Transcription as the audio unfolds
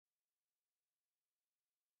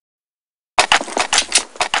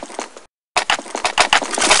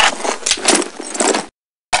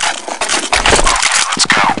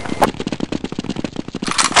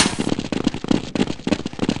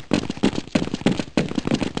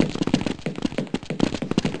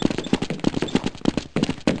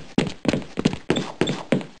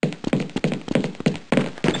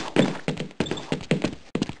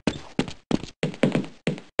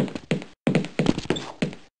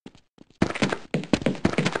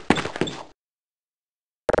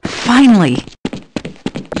Finally!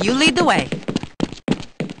 You lead the way.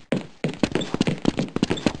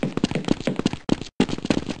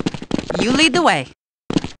 You lead the way.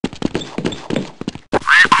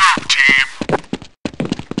 Regroup, team.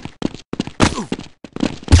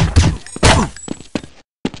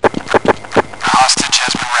 The hostage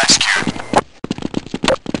has been rescued.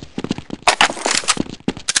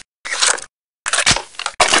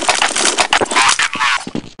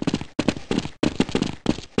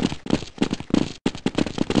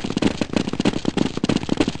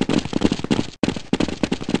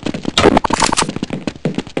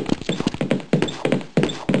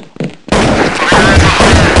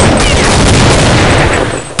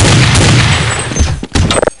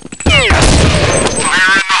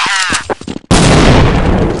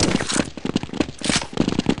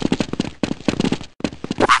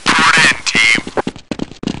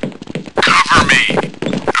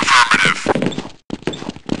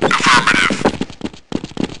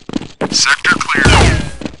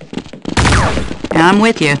 I'm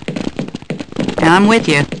with you. I'm with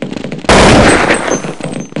you.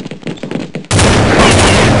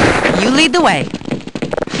 You lead the way.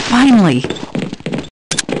 Finally.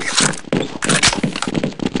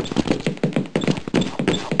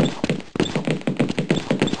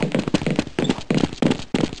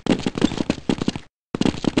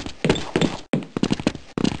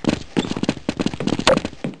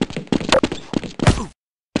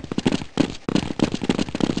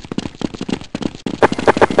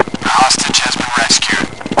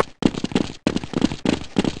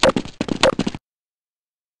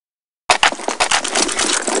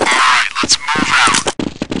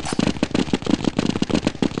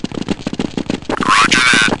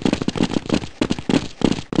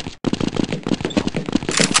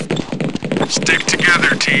 Stick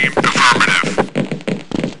together, team. Affirmative.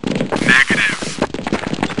 Negative.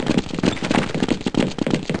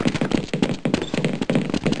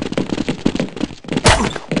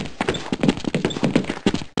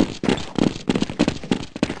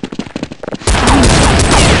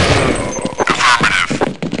 Affirmative.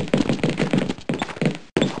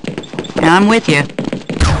 I'm with you.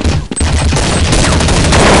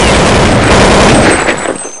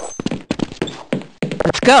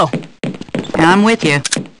 Let's go. I'm with you.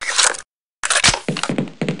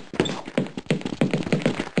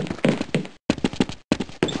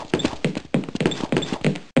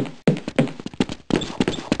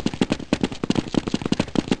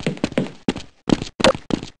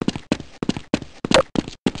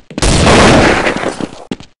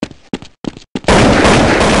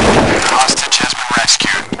 Hostage has been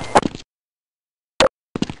rescued.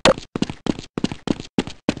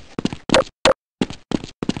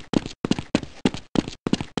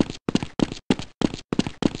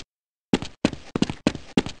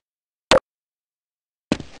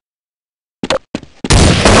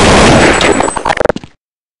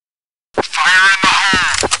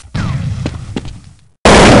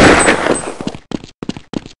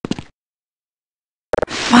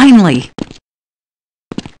 Finally!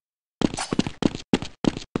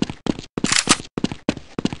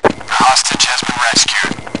 The hostage has been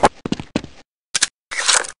rescued.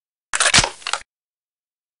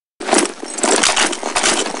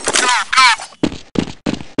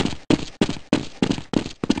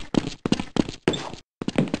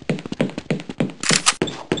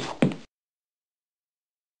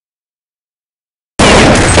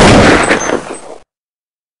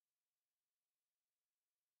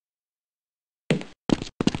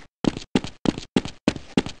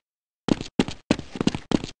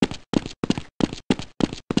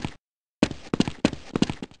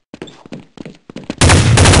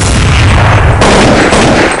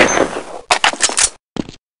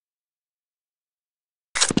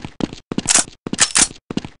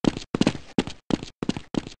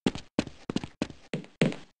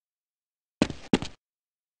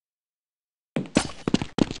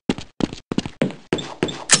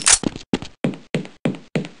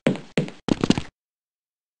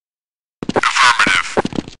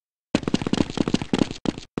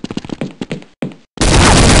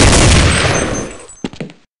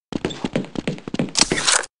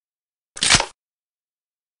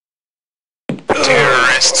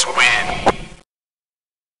 Terrorists win.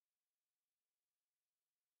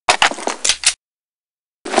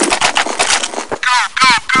 Go,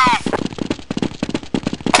 go, go!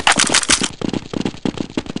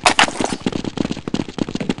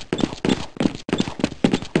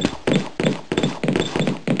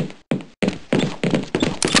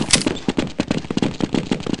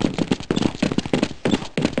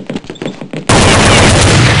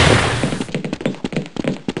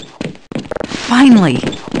 Finally.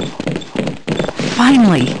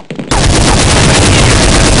 Finally.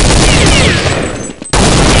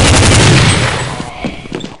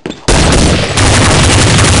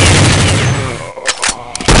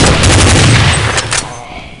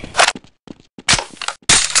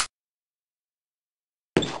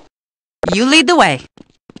 You lead the way.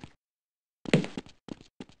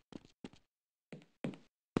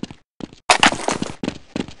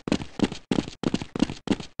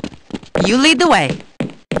 You lead the way.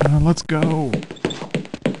 Let's go.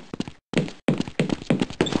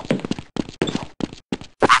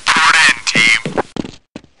 Report in, team.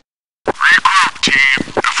 Regroup, team.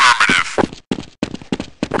 Affirmative.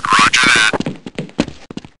 Roger that.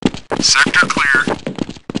 Sector clear.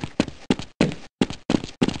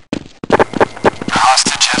 The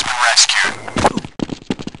hostage has been rescued.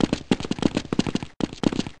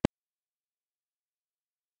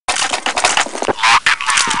 Lock and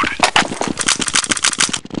load.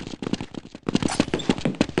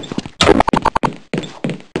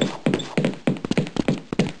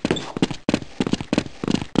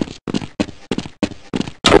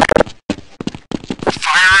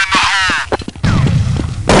 Fire in the hole!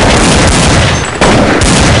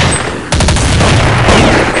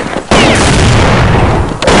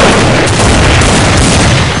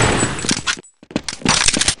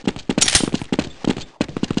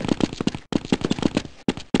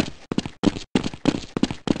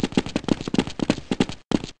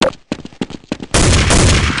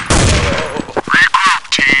 Regroup,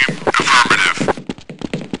 team. Affirmative.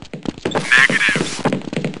 Negative.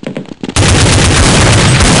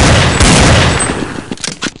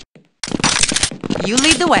 You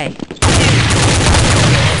lead the way.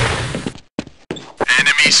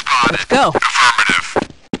 Enemy spotted. Go. Affirmative.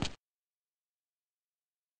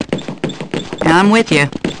 I'm with you.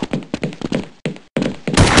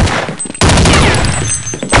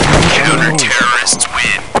 Counter-terrorists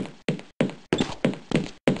win.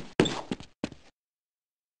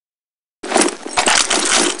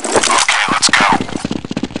 Okay, let's go.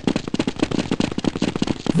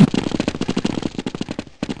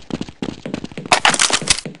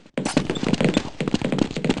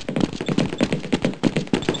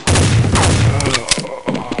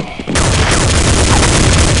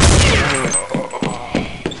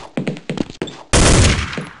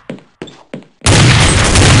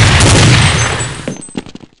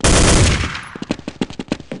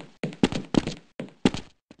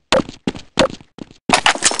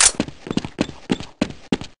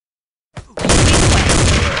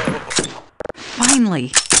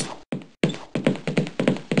 Finally.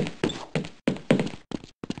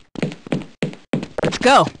 Let's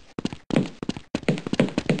go.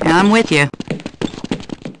 I'm with you.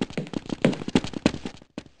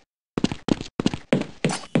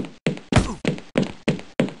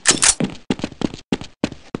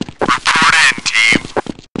 Report in, team.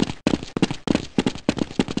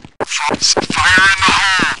 Fire in the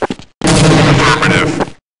hole. Affirmative.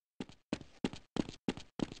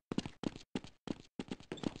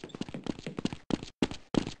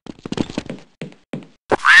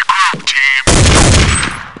 Regroup, team.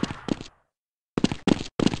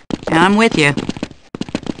 I'm with you.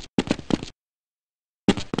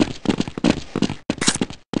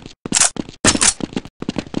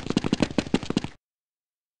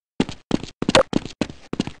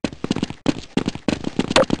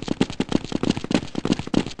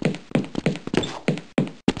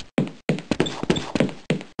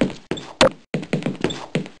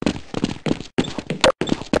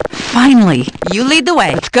 Finally. You lead the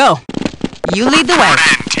way. Let's go. You lead the way.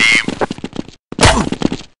 Report in, team.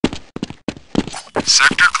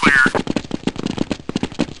 Sector clear.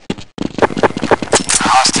 The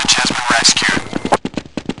hostage has been rescued.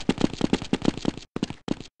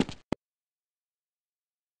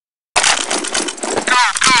 Go,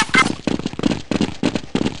 go, go!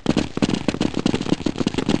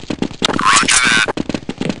 Roger that.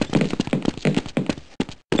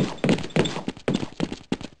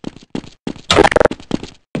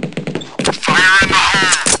 Fire in the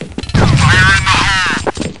hole! Fire in the hole!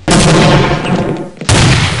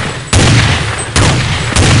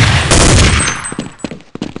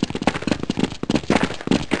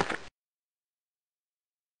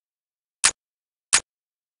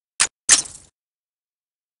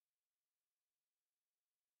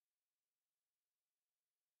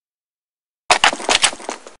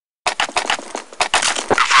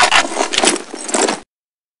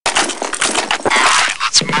 Alright,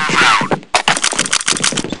 let's move out.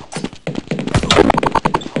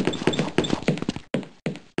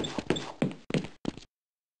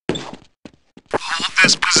 Hold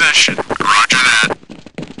this position. Roger that.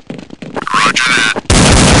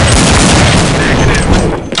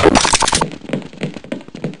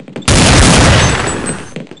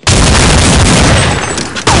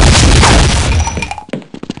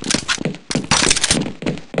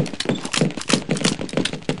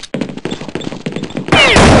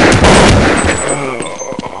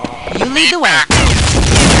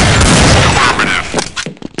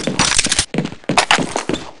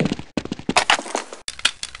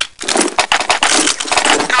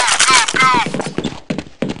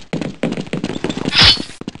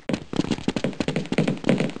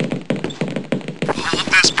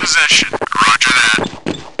 position. Roger that.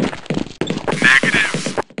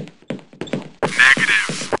 Negative. Negative.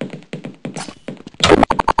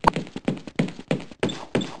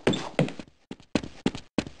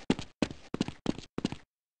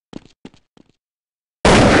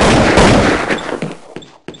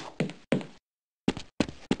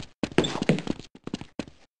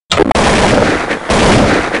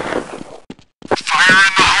 Fire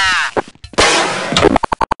in the hole!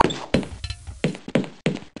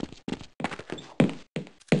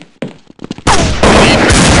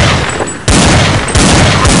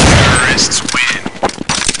 Terrorists win.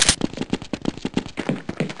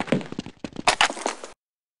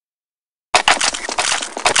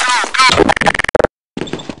 Go, go!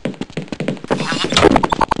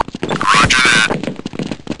 Roger that.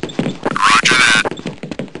 Roger that.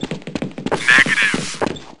 Negative.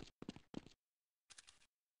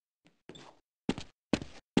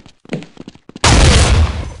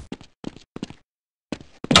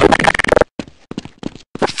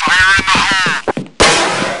 Fire in the hole!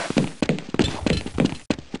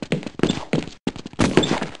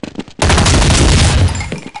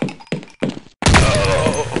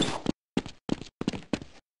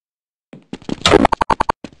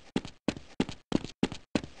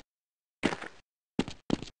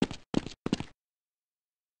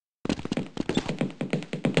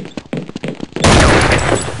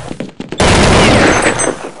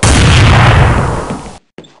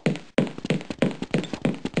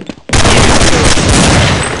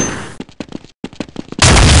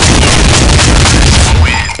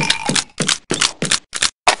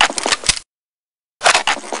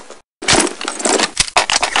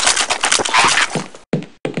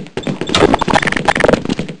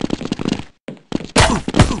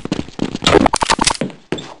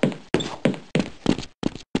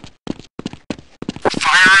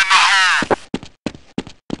 Fire in the hole!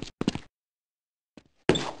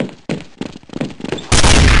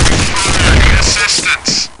 Need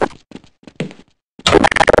assistance!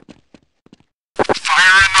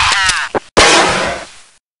 Fire in the hole!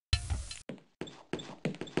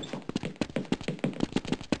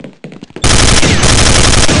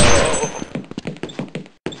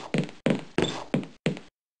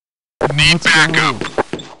 Need Let's backup! go.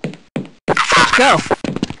 Let's go.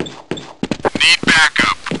 Need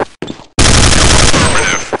backup!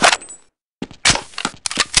 Affirmative!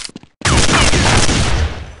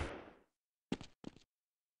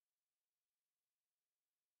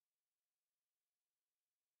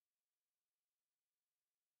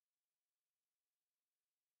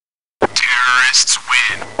 Terrorists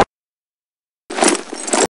win.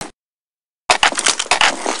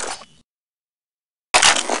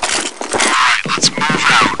 Alright, let's move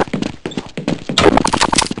out.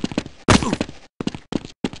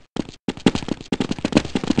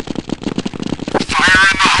 Fire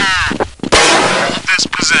in the hole! Hold this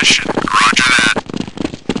position. Roger that.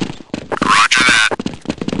 Roger that.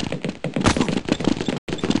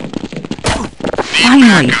 Need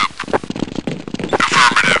Finally. backup.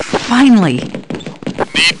 Affirmative. Finally.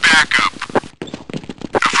 Need backup.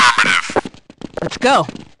 Affirmative. Let's go.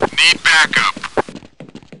 Need backup.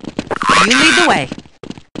 You Roger lead the that. way.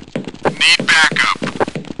 Need backup.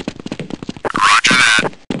 Roger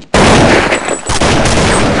that.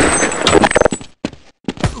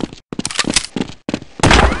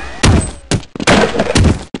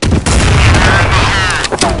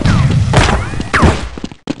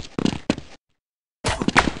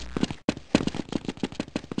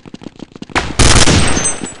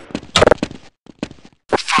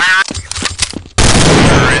 Fire.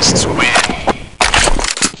 Terrorists win.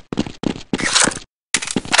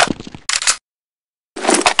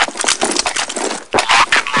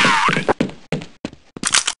 Lock and load.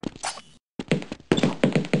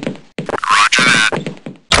 Roger that.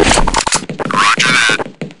 Roger that.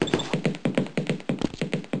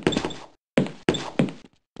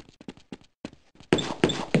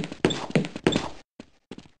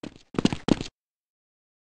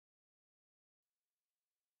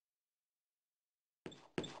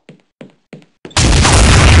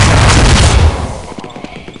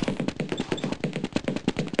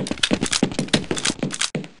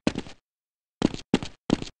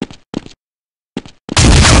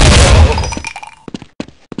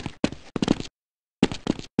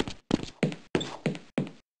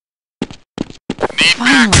 Need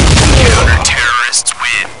Finally. backup. Counter-terrorists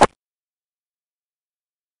win.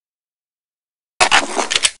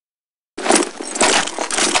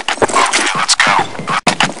 Okay, let's go.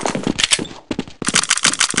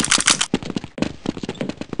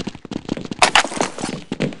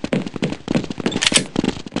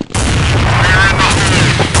 Fire in the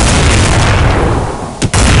hole!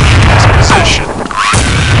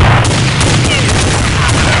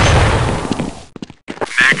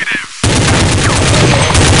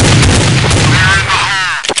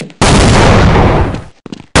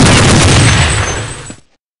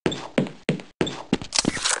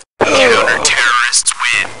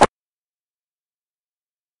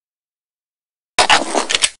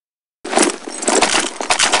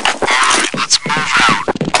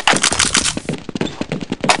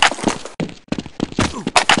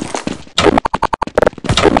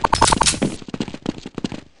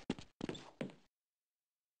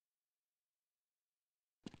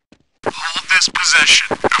 this position.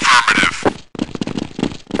 Affirmative.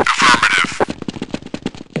 Affirmative.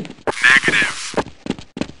 Negative.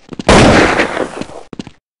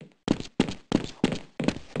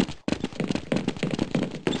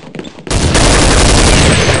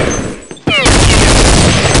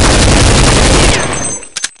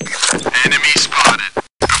 Enemy spotted.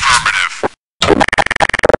 Affirmative.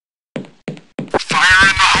 Fire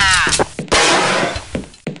in the hole!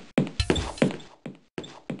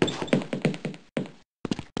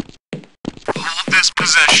 Hold this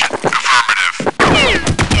position. Affirmative.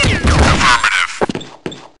 Affirmative.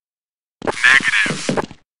 Negative.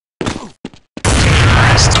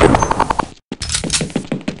 Terrorist.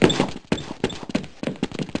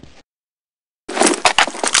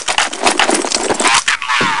 Lock and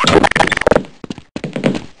load.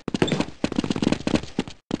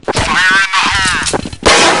 Fire in the hole!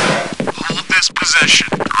 Hold this position.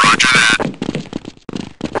 Roger that.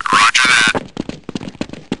 Roger that.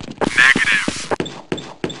 Negative.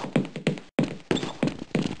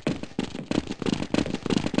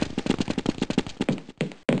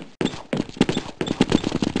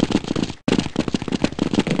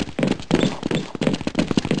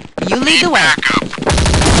 You lead Need the way. backup.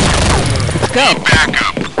 Let's go. Need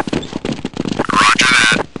backup. Roger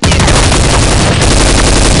that.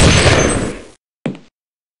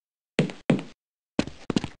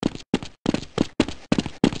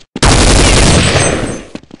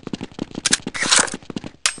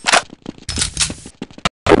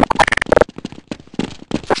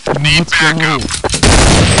 Need Let's backup. go.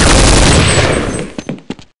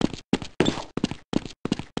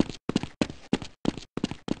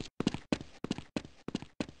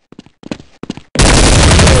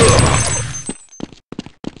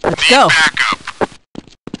 Let's Need go. backup.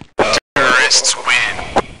 Terrorists win.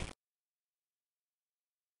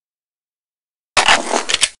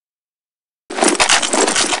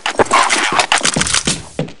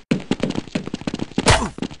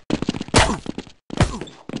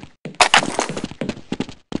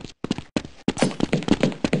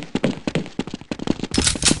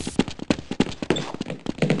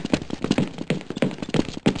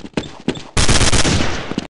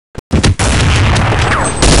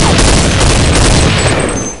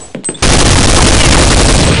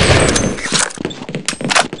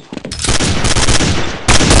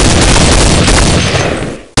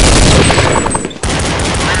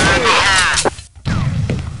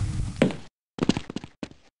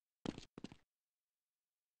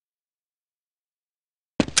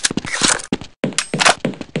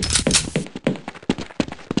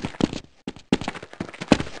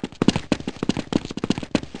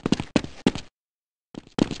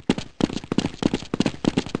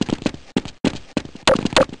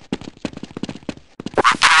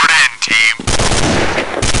 Report in, team.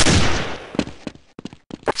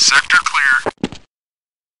 Sector clear.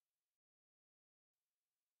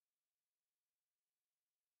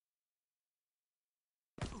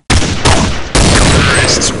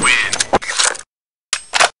 Terrorists win.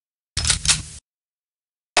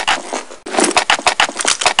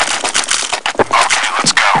 Okay,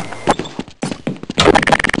 let's go.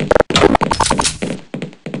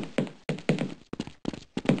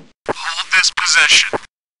 Hold this position.